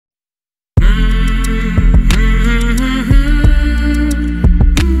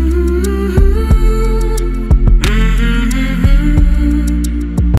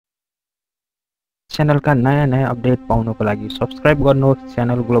च्यानलका नयाँ अपडेट पाउनको लागि सब्स्क्राइब गर्नुहोस्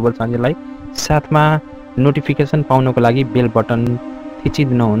च्यानल ग्लोबल सञ्जयलाई। साथमा नोटिफिकेसन पाउनको लागि बेल बटन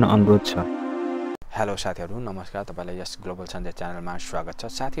थिचिदिनु हुन अनुरोध छ। हेलो साथीहरु, नमस्कार। तपाईलाई यस ग्लोबल सञ्जय च्यानलमा स्वागत छ।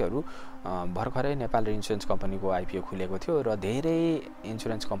 साथीहरु, भर्खरै नेपाल इन्स्योरेन्स कम्पनीको आइपीओ खुलेको थियो र धेरै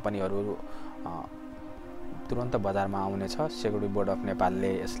इन्स्योरेन्स कम्पनीहरु तुरन्त बजारमा आउनेछ। सेक्युरिटी बोर्ड अफ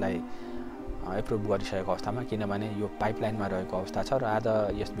नेपालले यसलाई एप्रुभ गरिसकेको अवस्थामा, किनभने यो पाइपलाइनमा रहेको अवस्था छ। र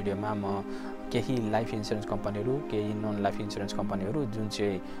आज यस भिडियोमा म केही लाइफ इन्स्योरेन्स कम्पनीहरु, केही नन लाइफ इन्स्योरेन्स कम्पनीहरु जुन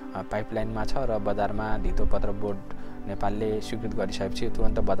चाहिँ पाइपलाइनमा छ र बजारमा धितोपत्र बोर्ड नेपालले स्वीकृत गरिसकेपछि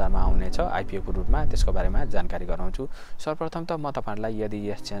तुरन्त बजारमा आउनेछ आइपीओ को रूपमा, त्यसको बारेमा जानकारी गराउँछु। सर्वप्रथम त म तपाईहरुलाई यदि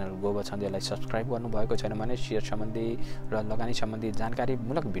यस च्यानल ग्लोबल सञ्जयलाई सब्स्क्राइब गर्नुभएको छैन भने शेयर सम्बन्धी र लगानी सम्बन्धी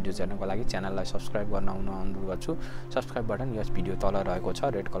जानकारीमूलक भिडियो हेर्नको लागि च्यानललाई सब्स्क्राइब गर्न अनुरोध गर्छु। सब्स्क्राइब बटन यस भिडियो तल रहेको छ,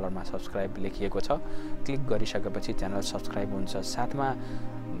 रेड कलरमा सब्स्क्राइब लेखिएको छ। क्लिक गरिसकेपछि च्यानल सब्स्क्राइब हुन्छ। साथमा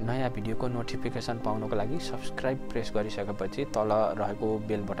नयाँ भिडियोको नोटिफिकेसन पाउनको लागि सब्स्क्राइब प्रेस गरिसकेपछि तल रहेको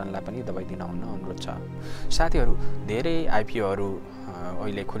बेल बटनलाई पनि दबाइदिन हुन अनुरोध छ। साथीहरु, धेरै आइपीओहरु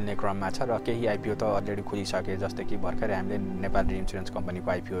अहिले खुल्ने क्रममा छ र केही आइपीओ त अलरेडी खुलिसके, जस्तै कि भर्खरै हामीले नेपाल इन्स्योरेन्स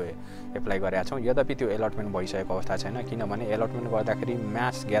कम्पनीको आइपीओ एप्लाई गरेका छौं। यद्यपि त्यो अलटमेन्ट भइसकेको अवस्था छैन, किनभने अलटमेन्ट गर्दाखेरि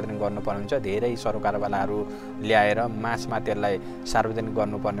मास ग्यादरिङ गर्नुपर्ने हुन्छ। धेरै सरोकारवालाहरू ल्याएर मासमा त्यसलाई सार्वजनिक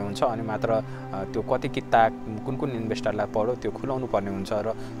गर्नुपर्ने हुन्छ, अनि मात्र त्यो कति किता कुन इन्भेस्टरलाई पर्यो त्यो खुलाउनु पर्ने हुन्छ। र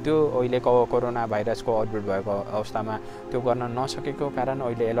त्यो अहिलेको कोरोना भाइरसको आउटब्रेक भएको अवस्थामा त्यो गर्न नसकेको कारण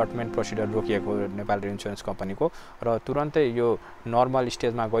अहिले अलटमेन्ट प्रोसिडर रोकिएको नेपाल इन्स्योरेन्स कम्पनीको, र तुरन्तै यो नर्मल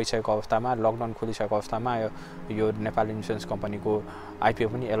स्टेजमा गइसकेको अवस्थामा, लकडाउन खोलिसकेको अवस्थामा यो नेपाल इन्स्योरेन्स कम्पनीको आइपीओ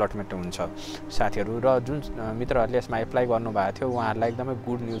पनि अलटमेन्ट हुन्छ साथीहरु। र जुन मित्रहरूले यसमा एप्लाई गर्नुभएको थियो उहाँहरूलाई एकदमै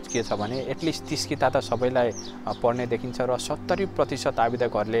गुड न्यूज के छ भने एटलिस्ट 30 किता त सबैलाई पढ्ने देखिन्छ र 70%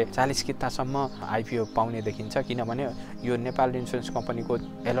 आवेदकहरूले 40 कितासम्म आइपीओ पाउने देखिन्छ, किनभने यो नेपाल इन्स्योरेन्स कम्पनीको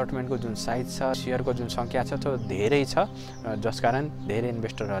अलटमेन्टको जुन साइज छ, शेयरको जुन संख्या छ त्यो धेरै छ, जसकारण धेरै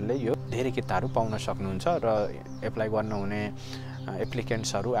इन्भेस्टरहरूले यो धेरै किताहरू पाउन सक्नुहुन्छ। र एप्लाई गर्नुहुने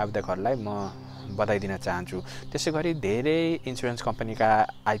एप्लिकेन्ट्सहरू, आवेदकहरूलाई म बधाई दिन चाहन्छु। त्यसैगरी धेरै इन्स्योरेन्स कम्पनीका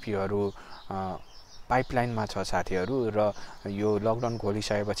आइपीओहरू पाइपलाइनमा छ साथीहरु, र यो लकडाउन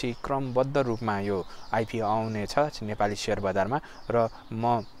खोलिसकेपछि क्रमबद्ध रूपमा यो आइपीओ आउनेछ नेपाली शेयर बजारमा, र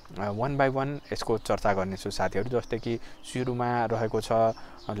म वन बाइ वन यसको चर्चा गर्नेछु साथीहरु। जस्तै कि सुरुमा रहेको छ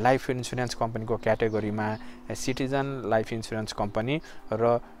लाइफ इन्स्योरेन्स कम्पनीको क्याटेगोरीमा सिटिजन लाइफ इन्स्योरेन्स कम्पनी,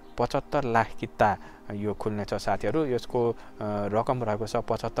 र 75 लाख किता यो खुल्नेछ साथीहरु। यसको रकम रहेको छ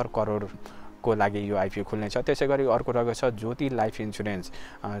 75 करोड को लागि यो आइपीओ खुल्नेछ। त्यसैगरी अर्को रहेको छ ज्योति लाइफ इन्स्योरेन्स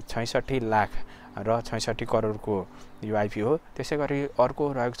 66 लाख र 66 करोडको यो आइपीओ हो। त्यसैगरी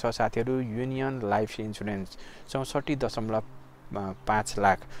अर्को रहेको छ साथीहरु युनियन लाइफ इन्स्योरेन्स 64.5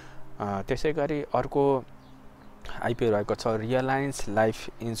 लाख। त्यसैगरी अर्को आइपीओ रहेको छ रियलायन्स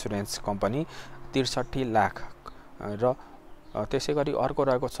लाइफ इन्स्योरेन्स कम्पनी 63 लाख, र त्यसैगरी अर्को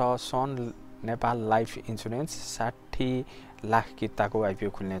रहेको छ सन Nepal life insurance 60 lakh किताको IPO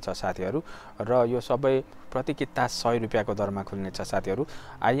खुल्नेछ साथीहरु, र यो सबै प्रति किता 100 रुपैयाँको दरमा खुल्नेछ साथीहरु।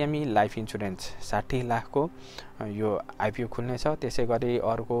 आईएमई लाइफ इन्स्योरेन्स 60 लाखको यो आइपीओ खुल्नेछ। त्यसैगरी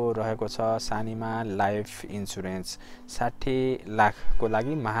अर्को रहेको छ सानिमा लाइफ इन्स्योरेन्स 60 लाखको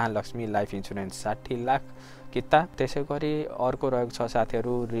लागि, महालक्ष्मी लाइफ इन्स्योरेन्स 60 लाख किता। त्यसैगरी अर्को रहेको छ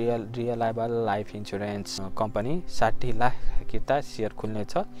साथीहरु रियलायबल लाइफ इन्स्योरेन्स कम्पनी 60 लाख किता शेयर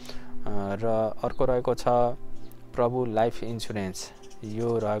खुल्नेछ, र अर्को रहेको छ प्रभु लाइफ इन्स्योरेन्स,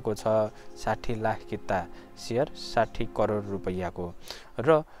 यो रहेको छ 60 लाख किता शेयर 60 करोड रुपैयाँको।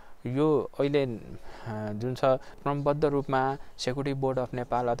 र यो अहिले जुन छ क्रमबद्ध रूपमा सेक्युरिटी बोर्ड अफ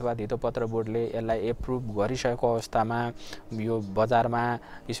नेपाल अथवा धितोपत्र बोर्डले यसलाई एप्रुभ गरिसकेको अवस्थामा यो बजारमा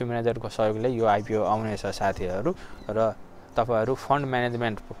इस्यु म्यानेजरको सहयोगले यो आइपीओ आउनेछ साथीहरु। र तपाईहरु फन्ड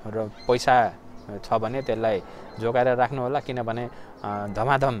म्यानेजमेन्ट र पैसा छ भने त्यसलाई जोगाएर राख्नु होला, किनभने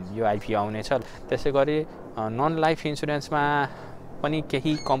धमाधम यो आइपीओ आउनेछ। त्यसैगरी नन लाइफ इन्स्योरेन्समा पनि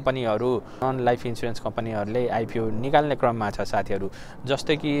केही कम्पनीहरु, नन लाइफ इन्स्योरेन्स कम्पनीहरुले आइपीओ निकाल्ने क्रममा छ साथीहरु।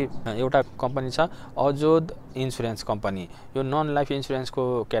 जस्तै कि एउटा कम्पनी छ अजोद इन्स्योरेन्स कम्पनी, यो नन लाइफ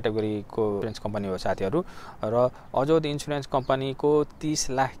इन्स्योरेन्सको क्याटेगोरीको इन्स्योरेन्स कम्पनी हो साथीहरु, र अजोद इन्स्योरेन्स कम्पनीको 30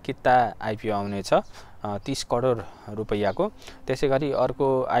 लाख किता आइपीओ आउनेछ 30 करोड रुपैयाँको। त्यसैगरी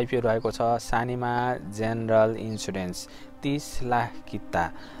अर्को आइपीओ रहेको छ सानिमा जेनरल इन्स्योरेन्स 30 लाख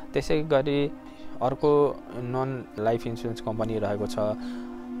किता। त्यसैगरी अर्को नन लाइफ इन्स्योरेन्स कम्पनी रहेको छ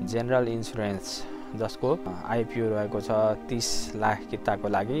जेनरल इन्स्योरेन्स, जसको आइपीओ रहेको छ 30 लाख किताको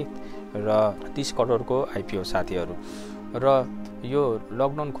लागि र 30 करोडको आइपीओ साथीहरु। र यो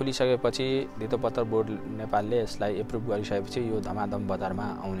लकडाउन खोलिसकेपछि धितोपत्र बोर्ड नेपालले यसलाई एप्रुभ गरिसकेपछि यो धमाधम बजारमा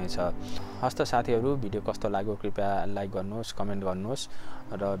आउनेछ। हस्त साथीहरू, भिडियो कस्तो लाग्यो कृपया लाइक गर्नुहोस्, कमेन्ट गर्नुहोस्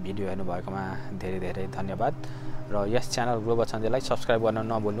र भिडियो हेर्नुभएकोमा धेरै धेरै धन्यवाद। र यस च्यानल ग्लोबल सञ्जयलाई सब्स्क्राइब गर्न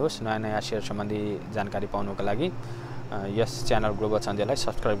नभुल्नुहोस्। नयाँ नयाँ सेयर सम्बन्धी जानकारी पाउनको लागि यस च्यानल ग्लोबल सञ्जयलाई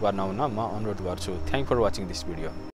सब्स्क्राइब गर्न हुन म अनुरोध गर्छु। Thank for watching this video.